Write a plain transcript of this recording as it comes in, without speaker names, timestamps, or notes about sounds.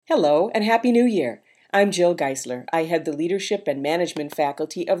Hello and Happy New Year. I'm Jill Geisler. I head the Leadership and Management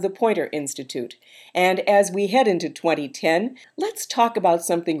faculty of the Poynter Institute. And as we head into 2010, let's talk about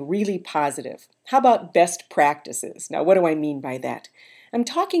something really positive. How about best practices? Now, what do I mean by that? I'm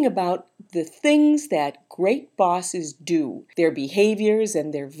talking about the things that great bosses do, their behaviors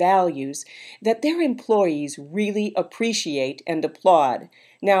and their values, that their employees really appreciate and applaud.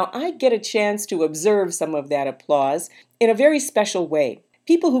 Now, I get a chance to observe some of that applause in a very special way.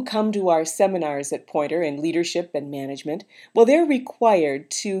 People who come to our seminars at Poynter in leadership and management, well, they're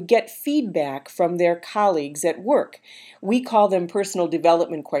required to get feedback from their colleagues at work. We call them personal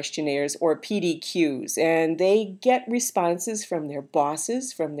development questionnaires or PDQs, and they get responses from their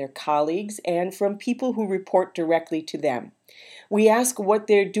bosses, from their colleagues, and from people who report directly to them. We ask what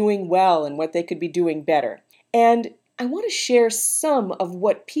they're doing well and what they could be doing better. And I want to share some of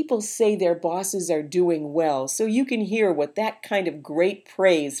what people say their bosses are doing well so you can hear what that kind of great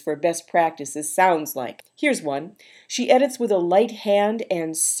praise for best practices sounds like. Here's one. She edits with a light hand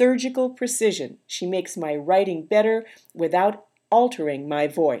and surgical precision. She makes my writing better without altering my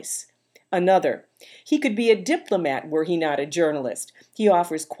voice. Another. He could be a diplomat were he not a journalist. He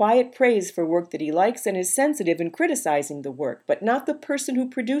offers quiet praise for work that he likes and is sensitive in criticizing the work, but not the person who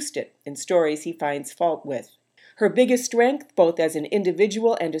produced it in stories he finds fault with. Her biggest strength, both as an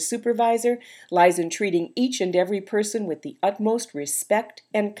individual and a supervisor, lies in treating each and every person with the utmost respect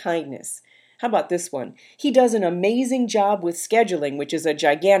and kindness. How about this one? He does an amazing job with scheduling, which is a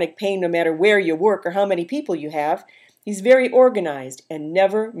gigantic pain no matter where you work or how many people you have. He's very organized and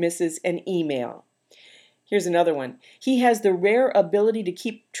never misses an email. Here's another one. He has the rare ability to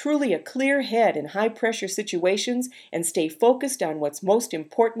keep truly a clear head in high-pressure situations and stay focused on what's most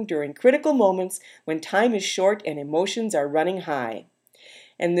important during critical moments when time is short and emotions are running high.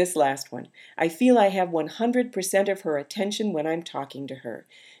 And this last one. I feel I have 100% of her attention when I'm talking to her.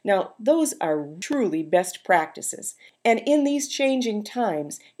 Now, those are truly best practices. And in these changing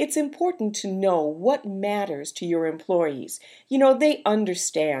times, it's important to know what matters to your employees. They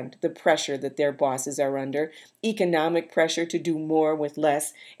understand the pressure that their bosses are under, economic pressure to do more with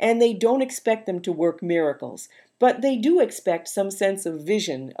less, and they don't expect them to work miracles. But they do expect some sense of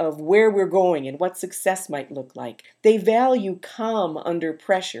vision of where we're going and what success might look like. They value calm under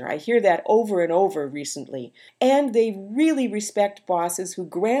pressure. I hear that over and over recently. And they really respect bosses who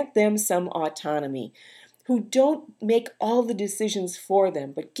grant them some autonomy, who don't make all the decisions for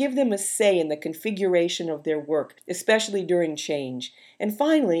them, but give them a say in the configuration of their work, especially during change. And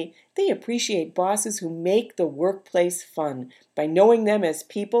finally, they appreciate bosses who make the workplace fun by knowing them as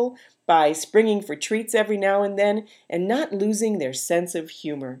people, by springing for treats every now and then, and not losing their sense of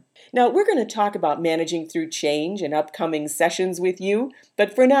humor. Now, we're going to talk about managing through change in upcoming sessions with you,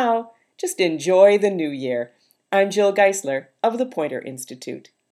 but for now, just enjoy the new year. I'm Jill Geisler of the Poynter Institute.